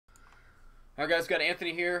Alright guys, got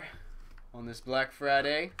Anthony here on this Black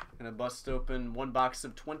Friday. Gonna bust open one box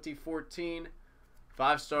of 2014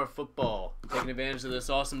 5-star football. Taking advantage of this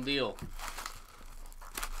awesome deal.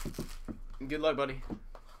 Good luck, buddy.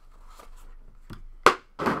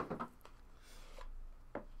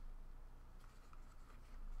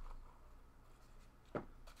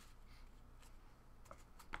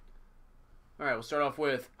 Alright, we'll start off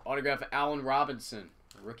with autograph Allen Robinson,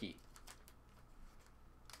 rookie.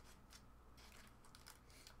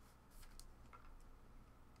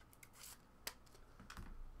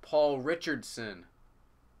 Paul Richardson,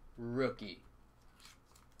 rookie.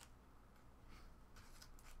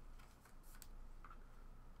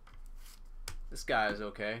 This guy is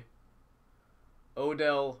okay.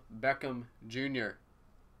 Odell Beckham Jr.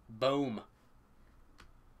 Boom.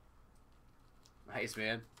 Nice,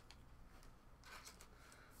 man.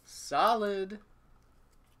 Solid.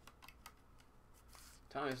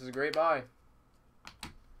 Tommy, this is a great buy.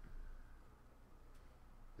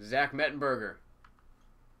 Zach Mettenberger.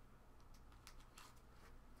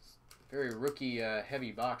 Very rookie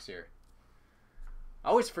heavy box here. I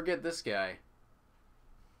always forget this guy.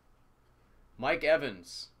 Mike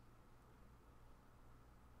Evans.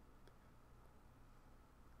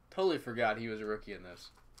 Totally forgot he was a rookie in this.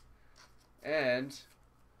 And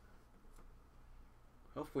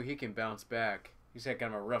hopefully he can bounce back. He's had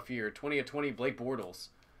kind of a rough year. 20 of 20 Blake Bortles.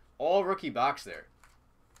 All rookie box there.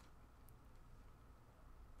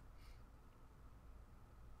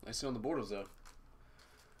 Nice on the Bortles though.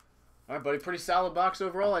 Alright, buddy. Pretty solid box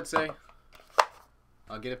overall, I'd say.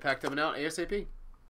 I'll get it packed up and out ASAP.